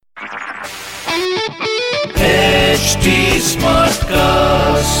HD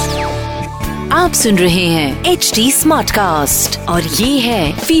Smartcast. आप सुन रहे हैं HD Smartcast और ये है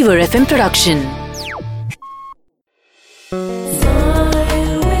Fever FM production.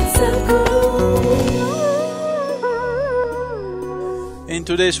 In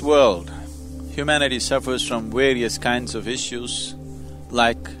today's world, humanity suffers from various kinds of issues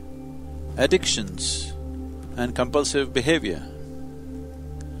like addictions and compulsive behavior.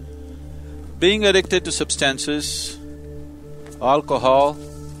 Being addicted to substances, alcohol,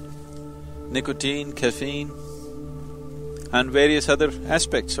 nicotine, caffeine, and various other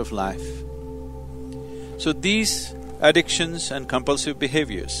aspects of life. So these addictions and compulsive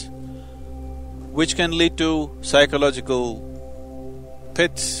behaviors, which can lead to psychological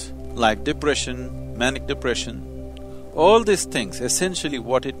pits like depression, manic depression, all these things, essentially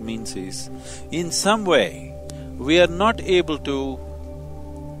what it means is, in some way, we are not able to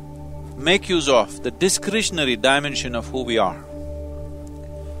make use of the discretionary dimension of who we are.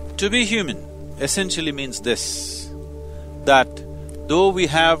 To be human essentially means this, that though we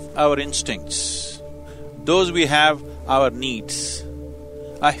have our instincts, though we have our needs,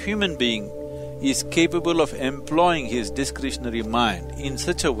 a human being is capable of employing his discretionary mind in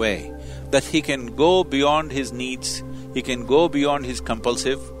such a way that he can go beyond his needs, he can go beyond his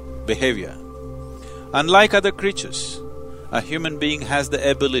compulsive behavior. Unlike other creatures, a human being has the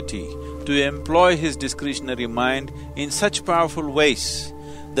ability to employ his discretionary mind in such powerful ways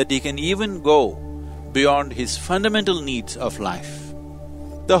that he can even go beyond his fundamental needs of life.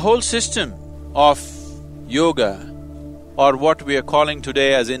 The whole system of yoga, or what we are calling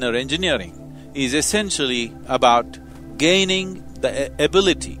today as inner engineering, is essentially about gaining the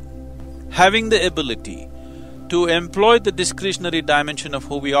ability, having the ability to employ the discretionary dimension of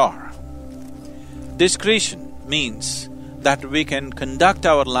who we are. Discretion means that we can conduct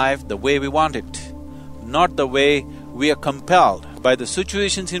our life the way we want it, not the way we are compelled by the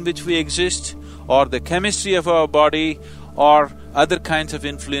situations in which we exist, or the chemistry of our body, or other kinds of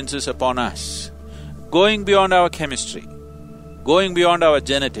influences upon us. Going beyond our chemistry, going beyond our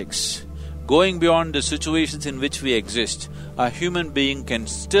genetics, going beyond the situations in which we exist, a human being can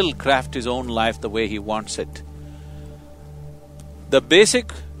still craft his own life the way he wants it. The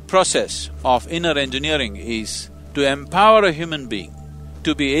basic process of inner engineering is to empower a human being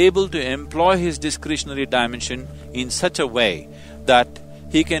to be able to employ his discretionary dimension in such a way that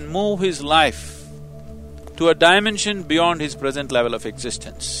he can move his life to a dimension beyond his present level of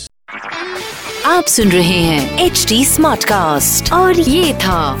existence. आप सुन रहे हैं HD Smartcast और ये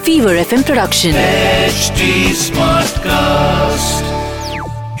था Fever FM production. HD Smartcast.